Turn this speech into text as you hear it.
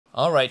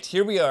All right,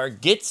 here we are.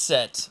 Get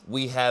set.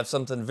 We have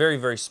something very,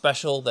 very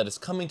special that is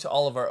coming to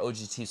all of our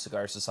OGT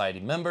Cigar Society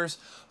members.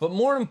 But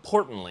more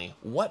importantly,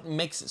 what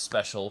makes it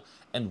special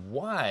and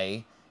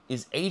why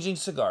is aging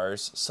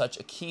cigars such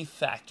a key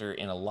factor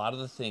in a lot of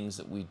the things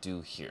that we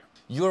do here?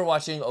 You are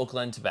watching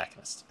Oakland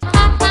Tobacconist.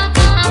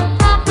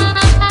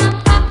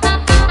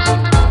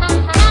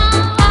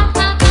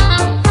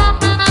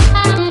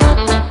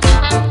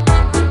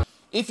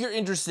 If you're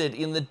interested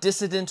in the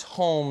Dissident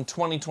Home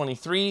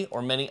 2023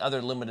 or many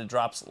other limited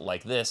drops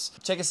like this,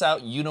 check us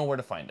out. You know where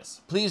to find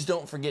us. Please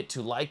don't forget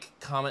to like,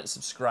 comment,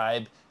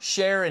 subscribe,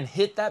 share, and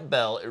hit that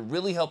bell. It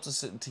really helps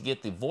us to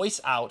get the voice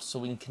out so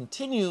we can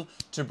continue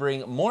to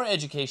bring more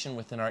education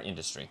within our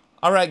industry.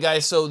 All right,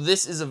 guys, so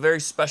this is a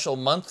very special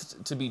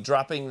month to be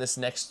dropping this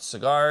next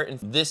cigar. And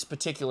this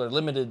particular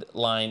limited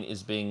line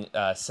is being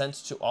sent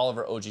to all of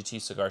our OGT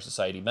Cigar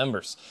Society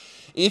members.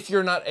 If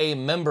you're not a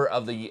member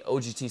of the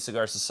OGT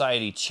Cigar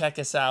Society, check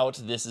us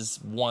out. This is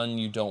one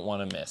you don't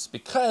want to miss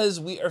because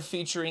we are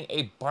featuring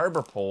a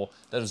barber pole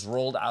that is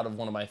rolled out of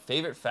one of my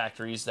favorite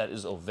factories, that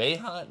is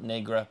Oveja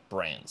Negra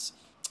Brands.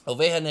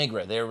 Oveja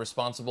Negra, they are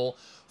responsible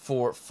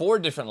for 4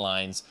 different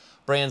lines,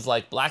 brands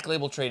like Black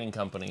Label Trading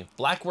Company,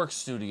 Blackwork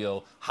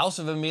Studio, House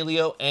of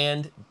Emilio,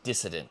 and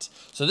Dissident.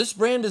 So this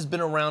brand has been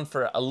around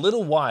for a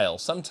little while,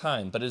 some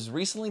time, but has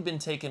recently been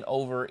taken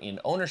over in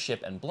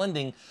ownership and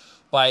blending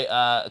by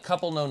a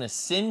couple known as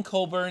Sin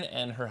Coburn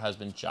and her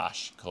husband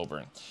Josh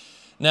Coburn.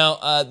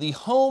 Now, the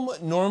Home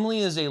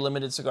normally is a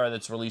limited cigar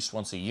that's released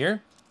once a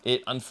year.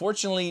 It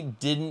unfortunately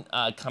didn't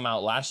come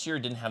out last year,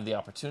 didn't have the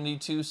opportunity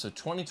to, so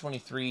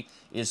 2023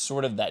 is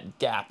sort of that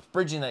gap,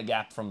 bridging that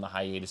gap from the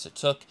hiatus it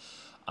took.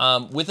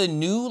 With a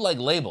new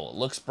label. It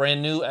looks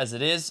brand new as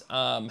it is.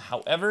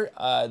 However,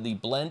 the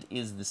blend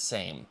is the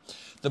same.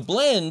 The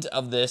blend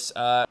of this,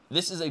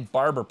 this is a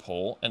barber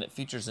pole, and it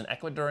features an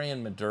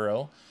Ecuadorian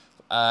Maduro,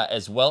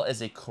 as well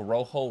as a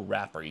Corojo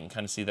wrapper. You can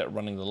kind of see that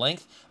running the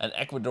length, an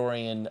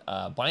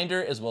Ecuadorian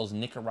binder, as well as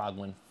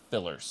Nicaraguan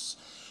fillers.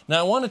 Now,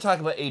 I want to talk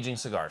about aging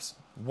cigars.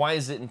 Why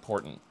is it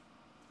important?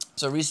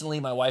 So recently,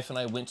 my wife and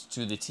I went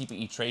to the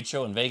TPE trade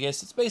show in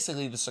Vegas. It's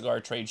basically the cigar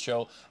trade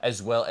show,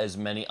 as well as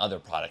many other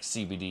products,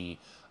 CBD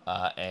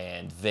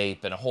and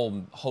vape, and a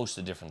whole host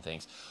of different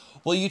things.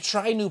 Well, you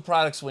try new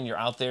products when you're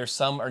out there.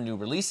 Some are new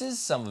releases,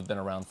 some have been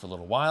around for a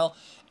little while,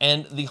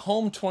 and the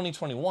Home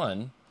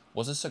 2021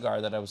 was a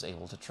cigar that I was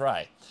able to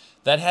try.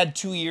 That had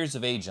 2 years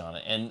of age on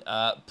it, and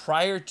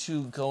prior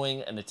to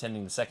going and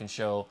attending the second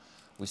show,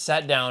 we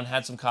sat down,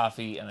 had some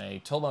coffee, and I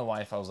told my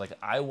wife, I was like,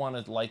 I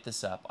want to light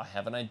this up. I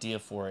have an idea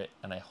for it,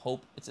 and I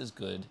hope it's as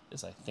good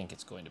as I think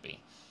it's going to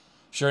be.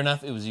 Sure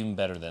enough, it was even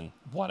better than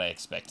what I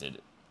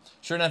expected.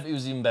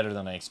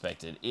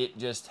 It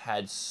just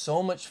had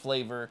so much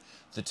flavor.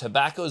 The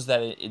tobaccos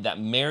that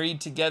married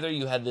together,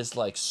 you had this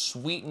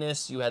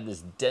sweetness, you had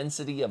this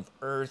density of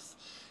earth,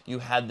 you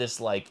had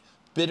this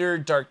bitter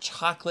dark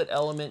chocolate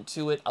element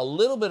to it, a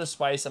little bit of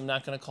spice. I'm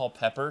not going to call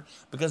pepper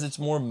because it's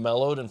more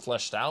mellowed and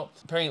fleshed out.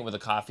 Pairing it with a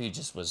coffee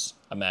just was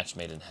a match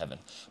made in heaven.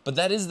 But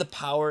that is the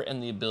power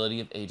and the ability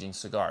of aging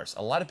cigars.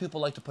 A lot of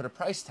people like to put a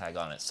price tag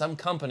on it. Some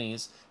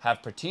companies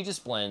have prestigious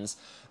blends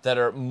that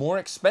are more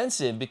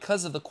expensive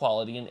because of the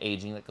quality and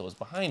aging that goes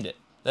behind it.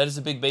 That is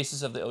the big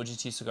basis of the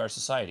OGT Cigar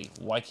Society.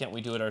 Why can't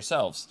we do it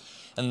ourselves?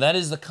 And that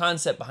is the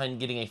concept behind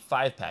getting a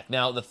 5-pack.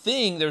 Now,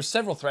 there's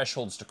several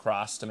thresholds to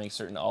cross to make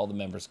certain all the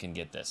members can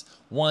get this.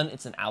 One,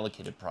 it's an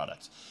allocated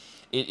product.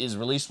 It is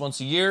released once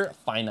a year,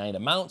 finite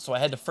amount, so I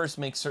had to first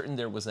make certain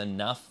there was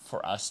enough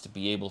for us to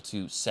be able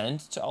to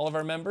send to all of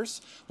our members,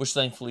 which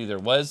thankfully there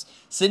was.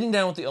 Sitting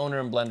down with the owner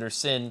and blender,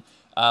 Sin,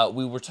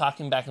 we were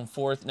talking back and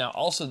forth. Now,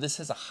 also, this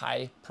has a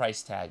high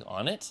price tag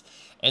on it,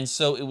 and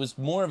so it was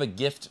more of a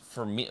gift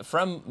from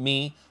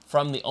the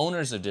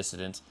owners of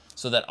Dissident,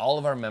 so that all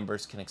of our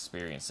members can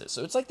experience it.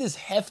 So it's like this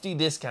hefty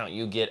discount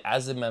you get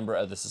as a member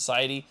of the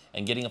society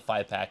and getting a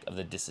 5-pack of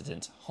the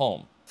Dissident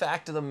Home.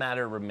 Fact of the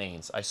matter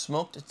remains, I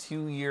smoked a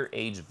 2-year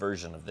age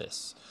version of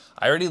this.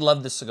 I already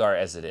love this cigar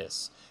as it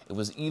is. It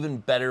was even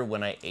better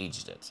when I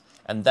aged it,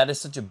 and that is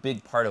such a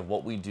big part of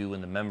what we do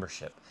in the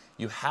membership.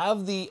 You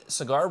have the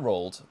cigar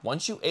rolled.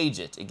 Once you age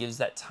it, it gives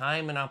that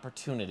time and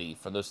opportunity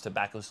for those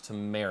tobaccos to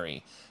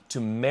marry, to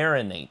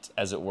marinate,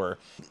 as it were.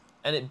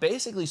 And it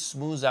basically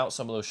smooths out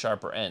some of those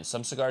sharper ends.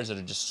 Some cigars that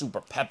are just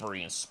super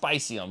peppery and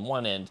spicy on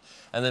one end,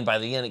 and then by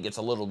the end it gets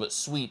a little bit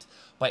sweet.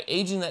 By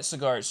aging that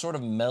cigar, it sort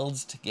of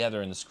melds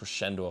together in this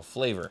crescendo of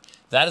flavor.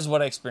 That is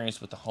what I experienced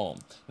with the Home.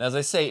 Now, as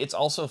I say, it's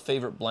also a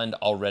favorite blend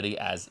already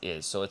as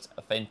is. So it's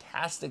a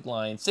fantastic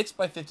line,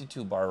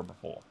 6x52 barber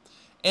pole.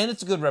 And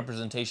it's a good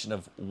representation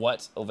of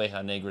what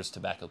Oveja Negra's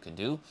tobacco can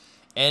do,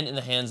 and in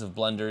the hands of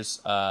blenders,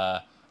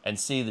 and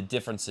see the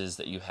differences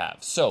that you have.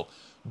 So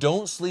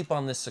don't sleep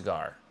on this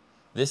cigar.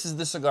 This is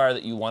the cigar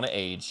that you want to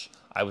age.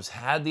 I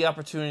had the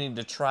opportunity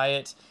to try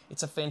it.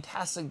 It's a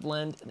fantastic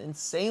blend, an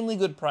insanely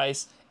good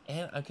price,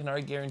 and I can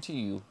already guarantee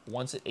you,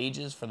 once it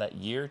ages for that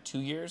year, 2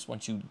 years,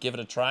 once you give it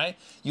a try,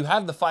 you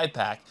have the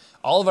 5-pack.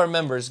 All of our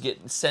members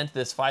get sent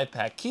this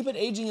 5-pack. Keep it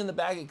aging in the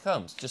bag it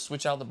comes. Just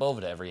switch out the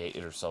Boveda every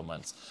 8 or so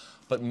months.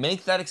 but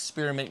make that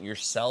experiment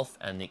yourself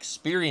and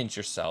experience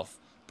yourself.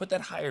 Put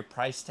that higher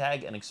price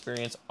tag and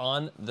experience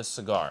on the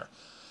cigar.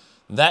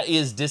 That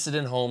is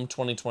Dissident Home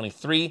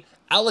 2023,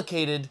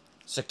 allocated,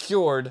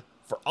 secured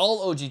for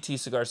all OGT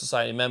Cigar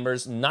Society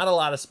members. Not a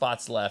lot of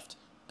spots left.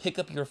 Pick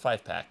up your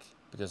 5-pack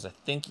because I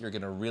think you're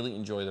going to really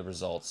enjoy the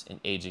results in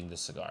aging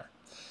this cigar.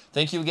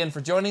 Thank you again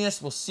for joining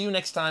us. We'll see you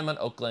next time on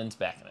Oakland's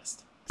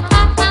Backinist.